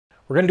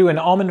We're gonna do an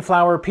almond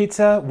flour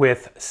pizza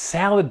with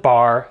salad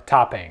bar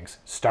toppings,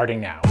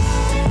 starting now.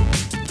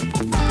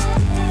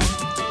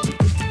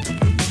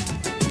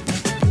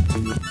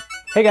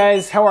 Hey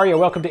guys, how are you?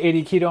 Welcome to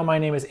AD Keto. My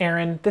name is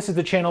Aaron. This is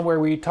the channel where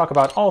we talk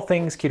about all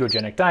things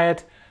ketogenic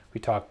diet.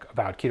 We talk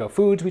about keto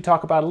foods, we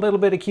talk about a little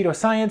bit of keto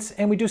science,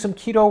 and we do some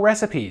keto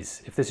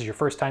recipes. If this is your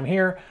first time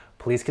here,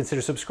 please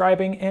consider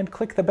subscribing and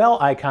click the bell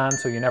icon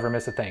so you never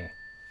miss a thing.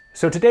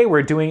 So today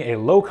we're doing a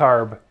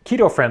low-carb,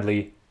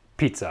 keto-friendly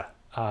pizza.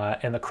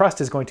 And the crust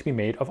is going to be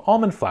made of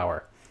almond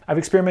flour. I've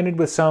experimented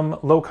with some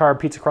low-carb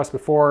pizza crust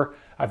before.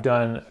 I've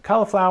done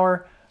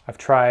cauliflower, I've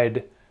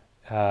tried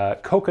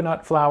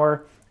coconut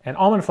flour, and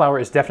almond flour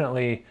is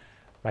definitely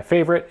my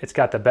favorite. It's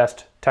got the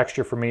best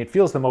texture for me. It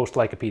feels the most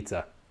like a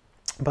pizza.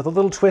 But the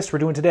little twist we're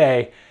doing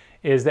today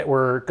is that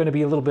we're going to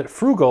be a little bit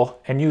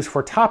frugal and use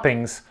for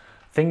toppings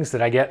things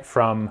that I get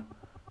from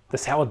the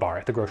salad bar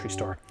at the grocery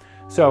store.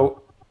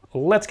 So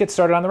let's get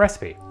started on the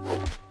recipe.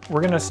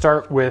 We're going to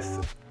start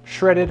with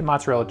shredded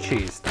mozzarella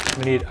cheese.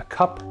 We need 1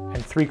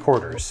 3/4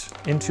 cups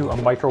into a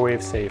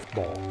microwave safe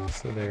bowl.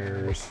 So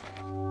there's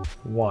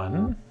 1,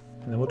 and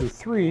then we'll do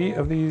 3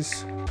 of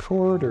these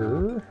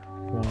quarter.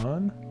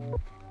 1,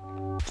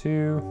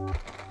 2,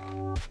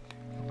 we'll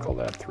call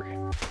that 3.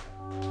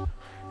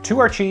 To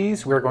our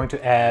cheese, we're going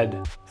to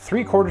add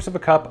 3/4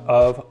 cup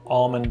of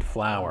almond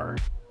flour.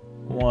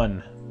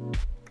 1,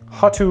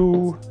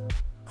 2,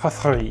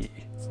 3.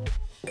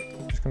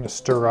 Just gonna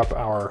stir up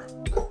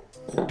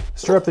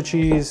the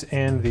cheese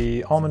and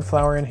the almond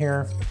flour in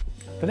here.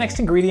 The next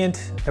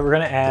ingredient that we're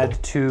gonna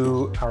add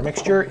to our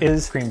mixture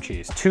is cream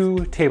cheese,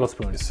 2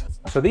 tablespoons.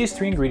 So these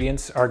 3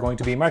 ingredients are going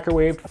to be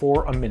microwaved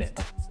for a minute.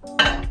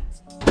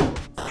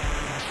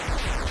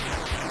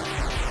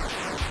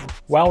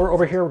 While we're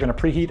over here, we're gonna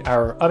preheat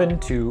our oven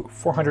to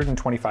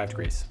 425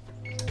 degrees.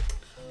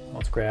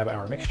 Let's grab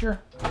our mixture.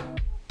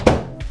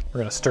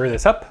 We're gonna stir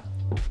this up.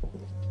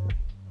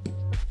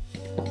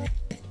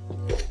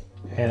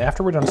 And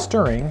after we're done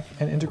stirring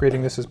and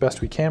integrating this as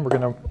best we can, we're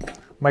gonna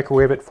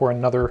microwave it for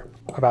another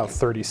about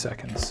 30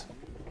 seconds.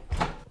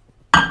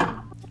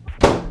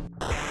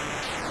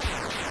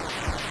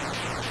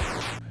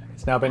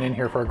 It's now been in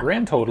here for a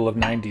grand total of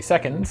 90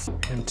 seconds.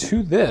 And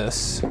to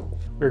this,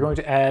 we're going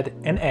to add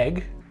an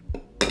egg.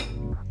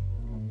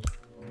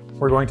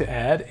 We're going to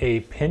add a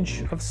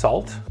pinch of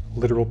salt,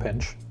 literal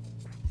pinch.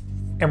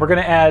 And we're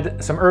gonna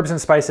add some herbs and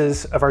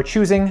spices of our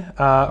choosing.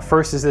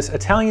 First is this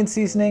Italian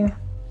seasoning,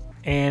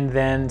 and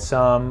then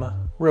some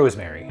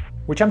rosemary,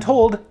 which I'm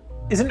told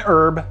is an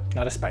herb,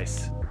 not a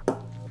spice.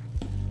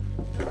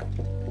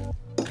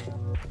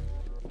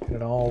 Get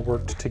it all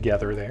worked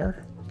together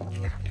there.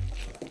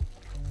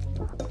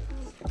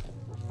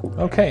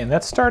 Okay, and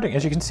that's starting,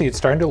 as you can see, it's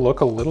starting to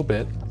look a little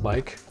bit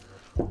like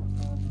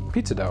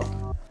pizza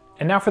dough.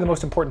 And now for the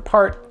most important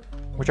part,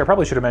 which I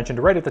probably should have mentioned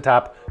right at the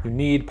top, you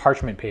need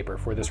parchment paper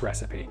for this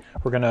recipe.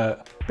 We're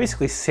gonna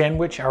basically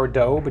sandwich our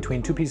dough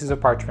between 2 pieces of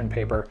parchment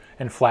paper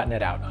and flatten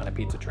it out on a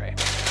pizza tray.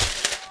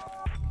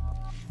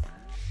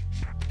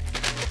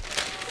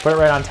 Put it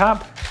right on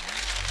top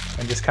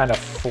and just kind of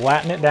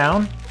flatten it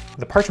down.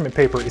 The parchment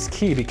paper is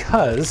key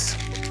because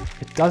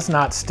it does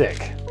not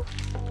stick.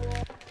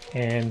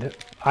 And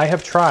I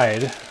have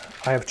tried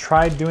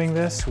doing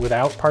this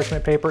without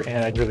parchment paper,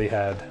 and I really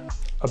had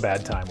a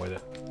bad time with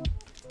it.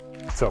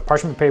 So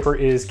parchment paper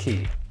is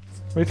key.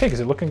 What do you think?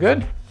 Is it looking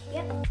good?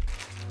 Yep.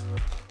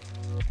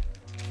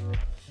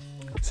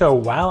 So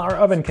while our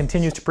oven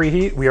continues to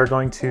preheat, we are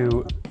going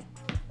to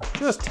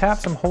just tap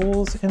some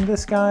holes in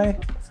this guy.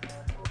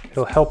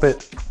 It'll help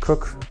it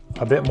cook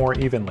a bit more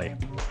evenly.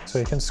 So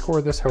you can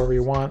score this however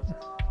you want.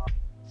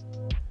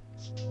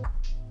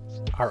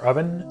 Our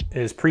oven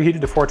is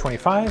preheated to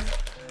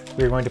 425.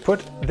 We're going to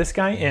put this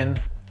guy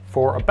in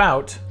for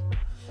about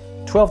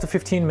 12 to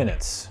 15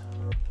 minutes.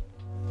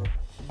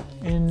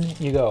 In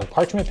you go,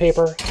 parchment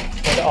paper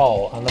and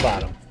all on the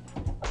bottom.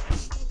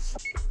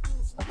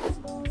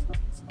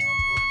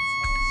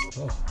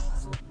 Oh,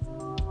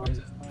 what is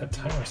it? That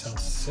timer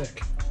sounds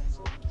sick.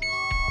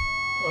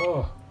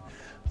 Oh,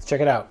 let's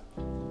check it out.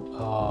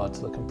 Oh,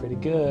 it's looking pretty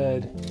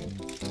good.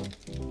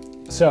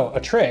 So a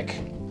trick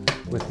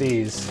with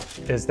these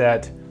is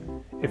that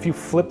if you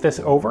flip this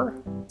over,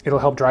 it'll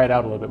help dry it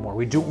out a little bit more.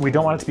 We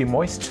don't want it to be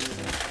moist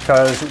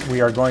because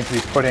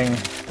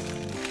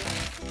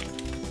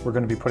we're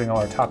going to be putting all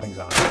our toppings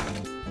on.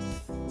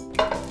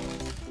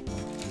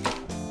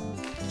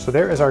 So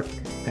there is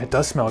it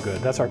does smell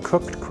good. That's our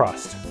cooked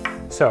crust.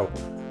 So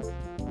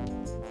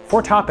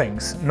for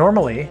toppings,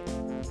 normally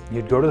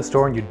you'd go to the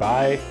store and you'd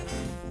buy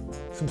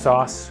some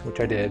sauce, which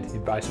I did.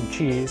 You'd buy some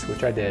cheese,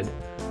 which I did.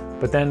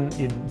 But then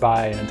you'd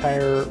buy an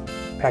entire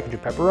package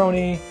of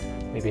pepperoni,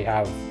 maybe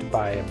have to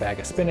buy a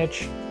bag of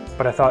spinach.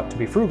 But I thought to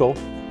be frugal,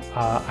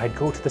 I'd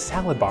go to the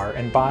salad bar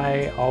and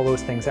buy all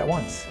those things at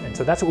once. And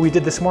so that's what we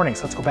did this morning.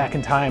 So let's go back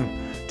in time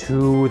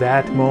to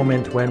that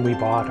moment when we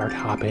bought our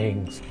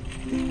toppings.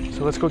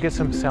 So let's go get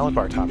some salad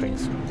bar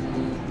toppings.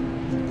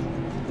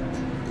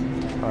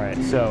 All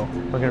right, so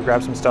we're gonna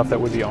grab some stuff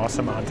that would be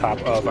awesome on top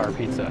of our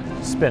pizza.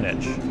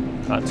 Spinach,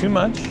 not too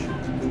much.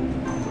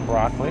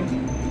 broccoli.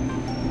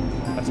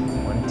 That's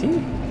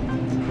plenty.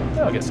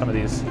 I'll get some of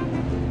these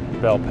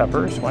bell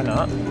peppers, why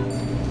not?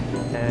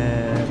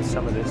 And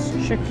some of this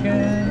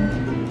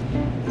chicken.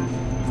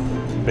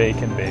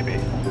 Bacon, baby.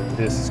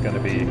 This is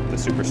gonna be the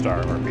superstar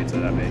of our pizza,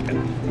 that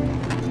bacon.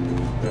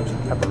 We have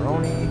some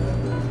pepperoni.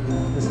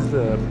 This is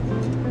the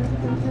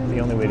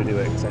only way to do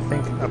it, because I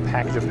think a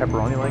package of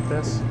pepperoni like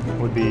this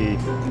would be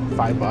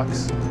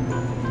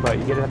 $5, but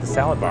you get it at the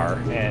salad bar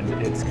and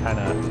it's kind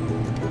of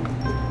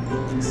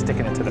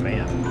sticking it to the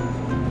man.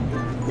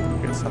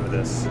 Get some of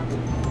this,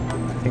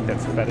 I think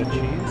that's feta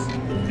cheese,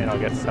 and I'll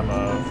get some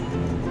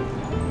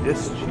of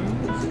this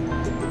cheese.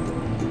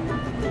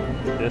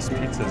 This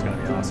pizza is going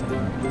to be awesome.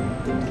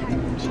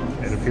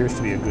 It appears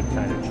to be a good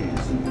kind of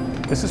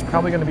cheese. This is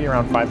probably going to be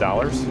around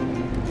 $5.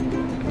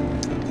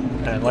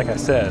 And like I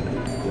said,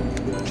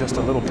 just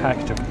a little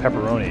package of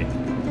pepperoni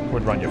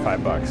would run you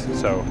 $5.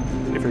 So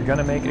if you're going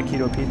to make a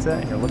keto pizza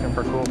and you're looking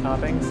for cool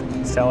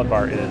toppings, salad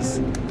bar is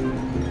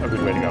a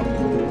good way to go.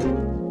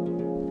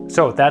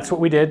 So that's what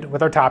we did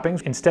with our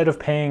toppings. Instead of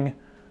paying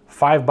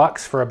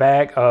 $5 for a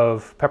bag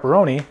of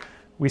pepperoni,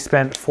 we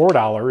spent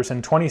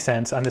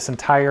 $4.20 on this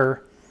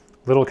entire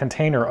little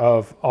container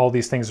of all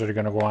these things that are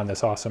gonna go on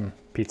this awesome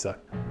pizza.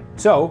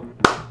 So,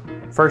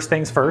 first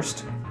things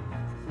first,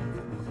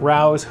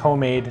 Rao's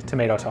homemade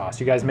tomato sauce.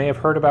 You guys may have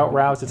heard about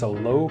Rao's. It's a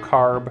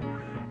low-carb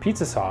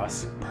pizza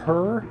sauce.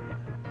 Per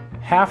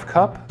half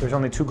cup, there's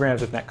only 2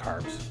 grams of net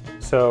carbs.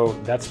 So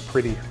that's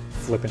pretty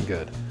flippin'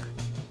 good.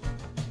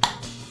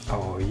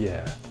 Oh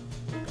yeah.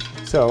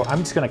 So I'm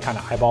just gonna kind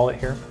of eyeball it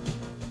here.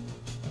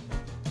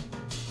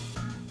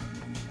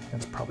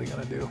 That's probably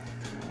gonna do.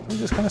 I'm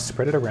just gonna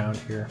spread it around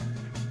here.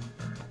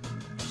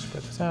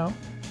 Spread this out.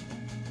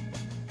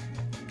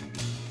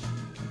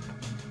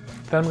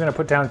 Then I'm gonna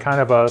put down kind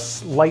of a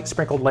light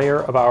sprinkled layer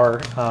of our,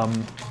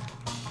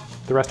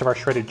 the rest of our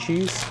shredded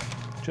cheese,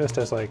 just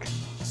as like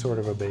sort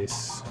of a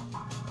base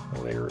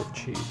layer of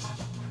cheese.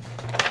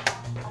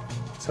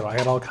 So I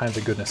got all kinds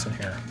of goodness in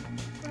here.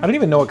 I don't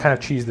even know what kind of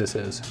cheese this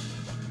is.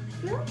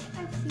 I feel like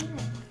I've seen it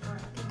before.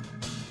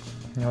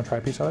 You want to try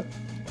a piece of it?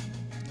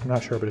 I'm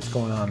not sure, but it's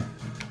going on.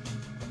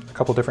 A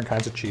couple different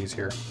kinds of cheese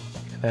here.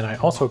 And then I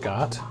also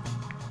got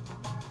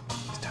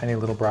these tiny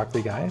little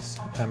broccoli guys.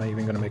 I'm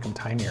even going to make them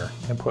tinier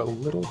and put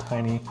little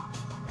tiny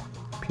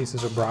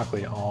pieces of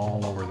broccoli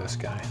all over this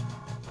guy.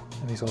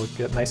 And these will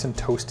get nice and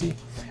toasty.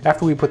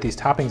 After we put these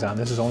toppings on,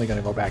 this is only going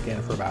to go back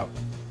in for about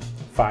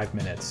 5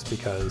 minutes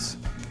because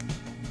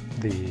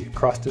the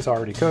crust is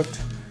already cooked.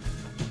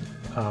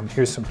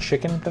 Here's some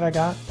chicken that I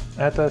got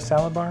at the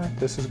salad bar.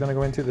 This is going to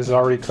go into, this is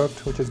already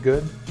cooked, which is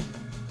good.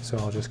 So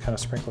I'll just kind of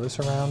sprinkle this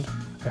around.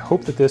 I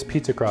hope that this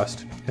pizza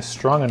crust is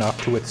strong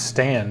enough to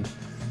withstand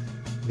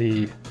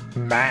the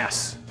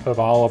mass of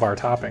all of our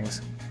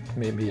toppings.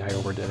 Maybe I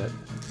overdid it,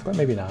 but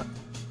maybe not.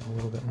 A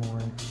little bit more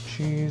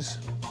cheese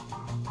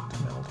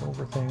to melt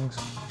over things.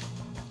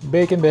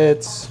 Bacon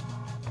bits.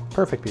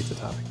 Perfect pizza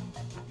topping.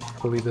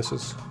 I believe this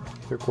is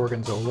either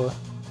gorgonzola,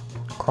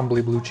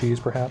 crumbly blue cheese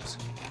perhaps.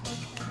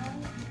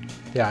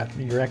 Yeah,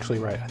 you're actually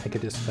right. I think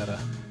it is feta.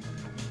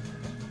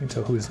 You can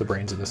tell who's the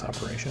brains of this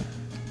operation.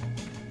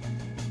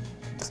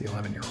 It's the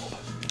 11-year-old.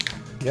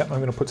 Yep, I'm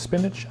gonna put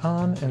spinach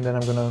on, and then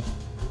I'm gonna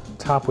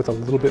top with a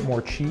little bit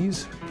more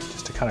cheese,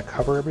 just to kind of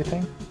cover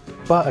everything.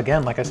 But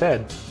again, like I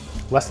said,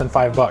 less than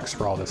 $5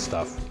 for all this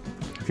stuff.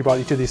 If you bought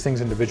each of these things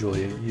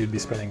individually, you'd be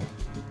spending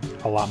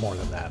a lot more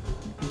than that.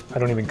 I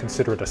don't even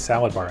consider it a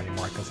salad bar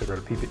anymore. I consider it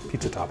a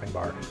pizza topping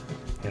bar,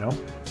 you know?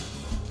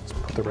 Let's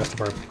put the rest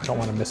of our, I don't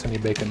want to miss any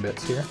bacon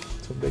bits here.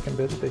 So bacon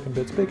bits, bacon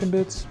bits, bacon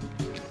bits.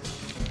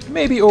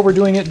 Maybe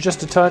overdoing it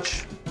just a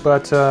touch,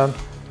 but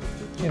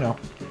you know,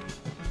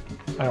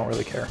 I don't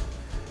really care.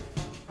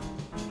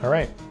 All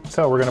right,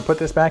 so we're gonna put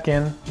this back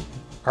in.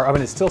 Our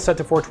oven is still set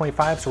to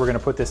 425, so we're gonna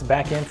put this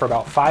back in for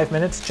about 5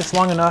 minutes, just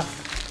long enough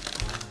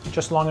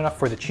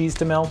for the cheese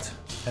to melt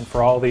and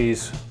for all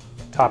these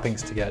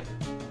toppings to get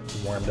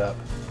warmed up.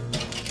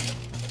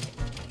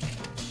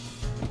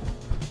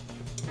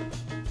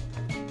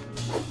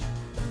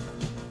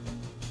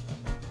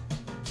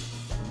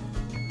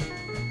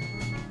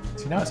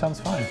 See, now it sounds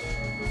fine.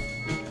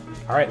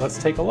 All right,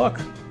 let's take a look.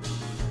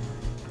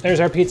 There's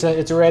our pizza,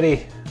 it's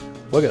ready.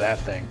 Look at that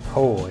thing.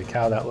 Holy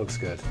cow, that looks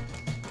good.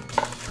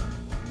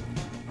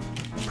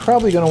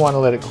 Probably gonna wanna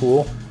let it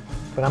cool,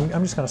 but I'm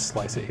just gonna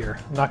slice it here.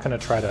 I'm not gonna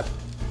try to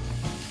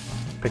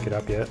pick it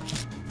up yet.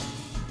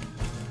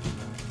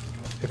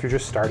 If you're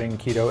just starting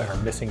keto and are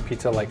missing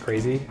pizza like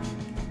crazy,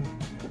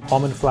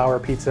 almond flour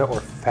pizza or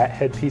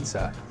fathead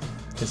pizza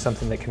is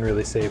something that can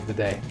really save the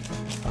day.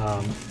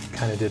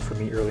 Kind of did for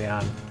me early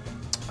on.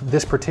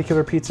 This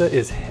particular pizza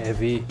is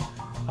heavy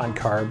on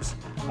carbs.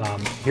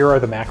 Here are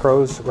the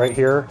macros right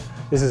here.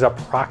 This is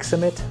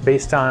approximate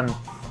based on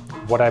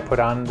what I put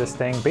on this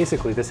thing.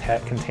 Basically, this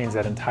contains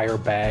that entire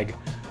bag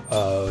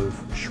of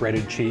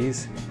shredded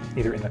cheese,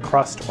 either in the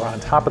crust or on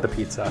top of the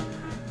pizza.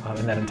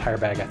 And that entire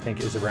bag, I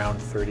think, is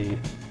around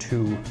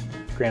 32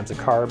 grams of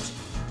carbs,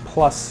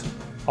 plus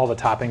all the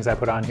toppings I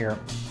put on here.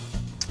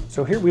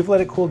 So here we've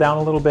let it cool down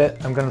a little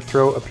bit. I'm gonna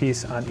throw a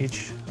piece on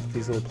each of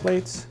these little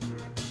plates.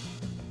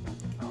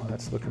 Oh,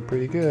 that's looking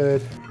pretty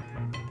good.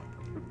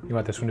 You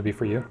want this one to be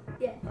for you?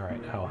 Yeah. All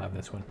right, I'll have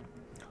this one.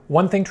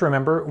 One thing to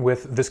remember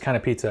with this kind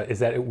of pizza is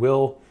that it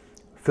will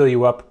fill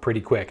you up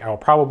pretty quick. I'll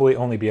probably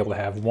only be able to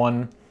have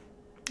one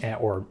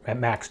or at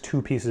max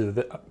two pieces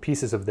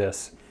of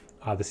this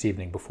this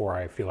evening before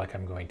I feel like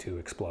I'm going to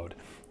explode.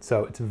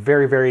 So it's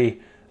very,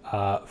 very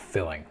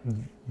filling.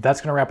 That's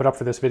gonna wrap it up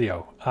for this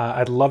video.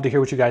 I'd love to hear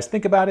what you guys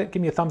think about it.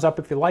 Give me a thumbs up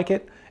if you like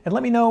it, and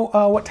let me know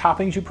what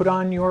toppings you put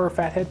on your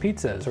fathead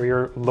pizzas or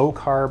your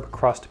low-carb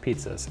crust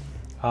pizzas.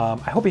 I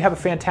hope you have a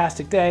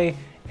fantastic day,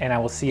 and I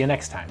will see you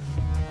next time.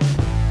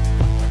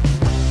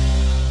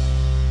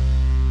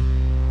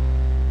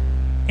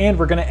 And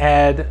we're gonna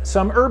add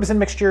some herbs and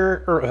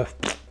mixture,